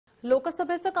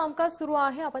लोकसभेचं कामकाज सुरू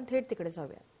आहे, आपण थेट तिकडे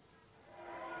जाऊया।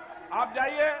 आप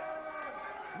जाइए,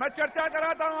 मैं चर्चा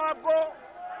कराता हूं आपको।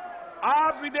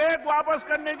 आप विधेयक वापस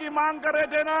करने की मांग कर रहे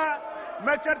थे ना,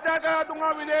 मैं चर्चा करा दूंगा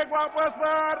विधेयक वापस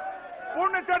पर,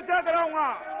 पूर्ण चर्चा कराऊंगा।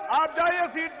 आप जाइए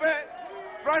सीट पे।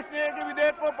 प्रश्न है कि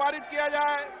विधेयक को पारित किया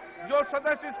जाए। जो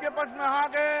सदस्य इसके पक्ष में हाँ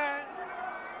गए हैं,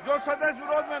 जो सदस्य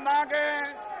विरोध में ना गए,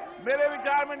 मेरे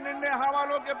विचार में निर्णय हाँ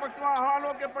वालों के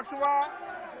पक्ष हुआ।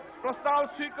 प्रस्ताव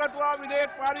स्वीकृत हुआ, विधेयक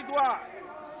पारित हुआ।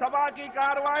 सभा की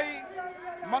कार्रवाई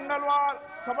मंगलवार,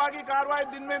 सभा की कार्रवाई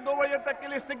दिन में 2 बजे तक के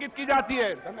लिए स्थगित की जाती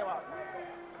है। धन्यवाद।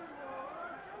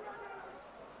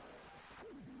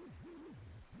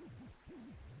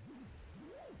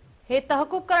 हे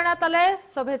तहकूब करण्यात आलंय।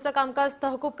 सभेचं कामकाज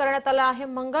तहकूब करण्यात आलं आहे।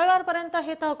 मंगळवारपर्यंत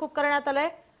हे तहकूब करण्यात आलंय।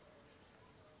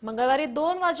 मंगळवारी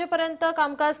 2 वाजेपर्यंत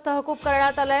कामकाज तहकूब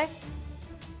करण्यात आलंय।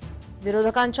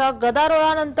 विरोधकांच्या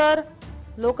गदारोळानंतर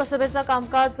लोकसभेचं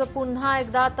कामकाज पुन्हा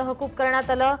एकदा तहकूब करण्यात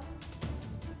आलं।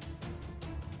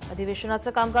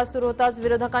 अधिवेशनाचं कामकाज सुरू होताच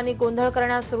विरोधकांनी गोंधळ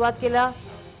करण्यास सुरुवात केली।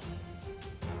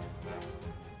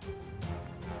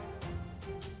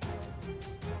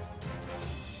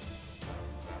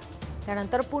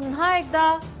 त्यानंतर पुन्हा एकदा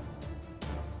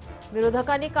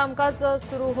विरोधकांनी कामकाज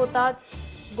सुरू होताच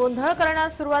गोंधळ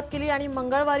करण्यास सुरुवात केली आणि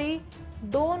मंगळवारी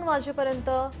 2 वाजेपर्यंत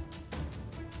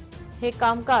हे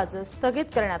कामकाज स्थगित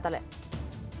करण्यात आले।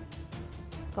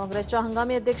 काँग्रेसच्या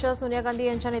हंगामी अध्यक्ष सोनिया गांधी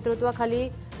यांच्या नेतृत्वाखाली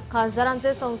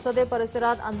खासदारांचे संसदे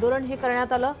परिसरात आंदोलन हे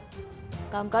करण्यात आलं।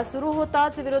 कामकाज सुरू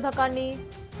होताच विरोधकांनी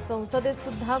संसदेत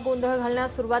सुद्धा गोंधळ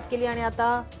घालण्यास सुरुवात केली आणि आता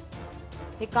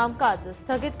हे कामकाज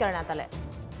स्थगित करण्यात आले।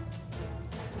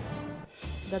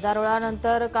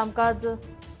 गदारोळानंतर कामकाज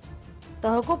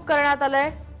तहकूब करण्यात आलंय।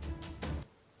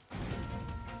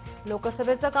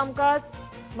 लोकसभेचं कामकाज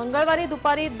मंगळवारी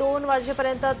दुपारी 2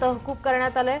 वाजेपर्यंत तहकूब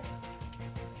करण्यात आलंय।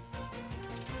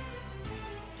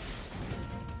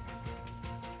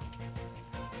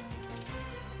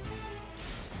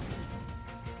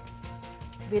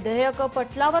 विधेयक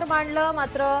पटलावर मांडलं,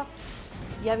 मात्र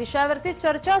या विषयावरती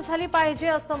चर्चा झाली पाहिजे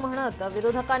असं म्हणत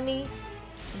विरोधकांनी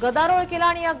गदारोळ केला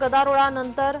आणि या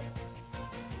गदारोळानंतर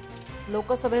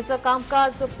लोकसभेचं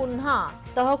कामकाज पुन्हा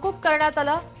तहकूब करण्यात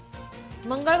आलं।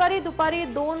 मंगळवारी दुपारी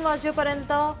 2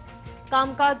 वाजेपर्यंत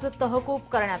कामकाज तहकूब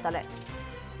करण्यात आलंय।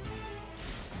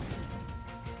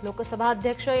 लोकसभा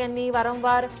अध्यक्ष यांनी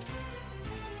वारंवार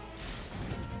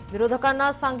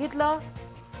विरोधकांना सांगितलं,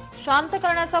 शांत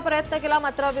करण्याचा प्रयत्न केला,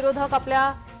 मात्र विरोधक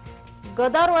आपल्या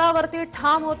गदारोळावरती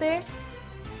ठाम होते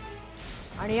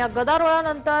आणि या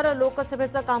गदारोळानंतर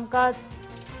लोकसभेचं कामकाज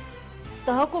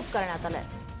तहकूब करण्यात आलंय।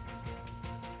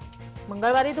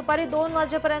 मंगळवारी दुपारी 2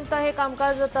 वाजेपर्यंत हे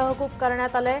कामकाज तहकूब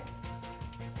करण्यात आलंय।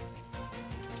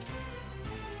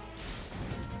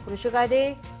 कृषी कायदे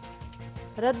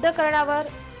रद्द करण्यावर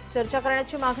चर्चा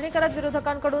करण्याची मागणी करत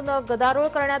विरोधकांकडून गदारोळ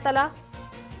करण्यात आला।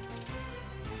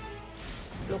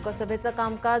 लोकसभेचं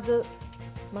कामकाज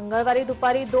मंगळवारी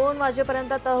दुपारी 2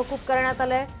 वाजेपर्यंत तहकूब करण्यात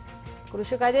आलंय।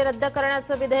 कृषी कायदे रद्द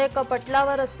करण्याचं विधेयक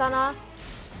पटलावर असताना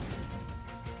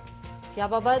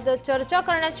याबाबत चर्चा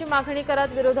करण्याची मागणी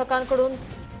करत विरोधकांकडून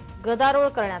गदारोळ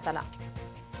करण्यात आला।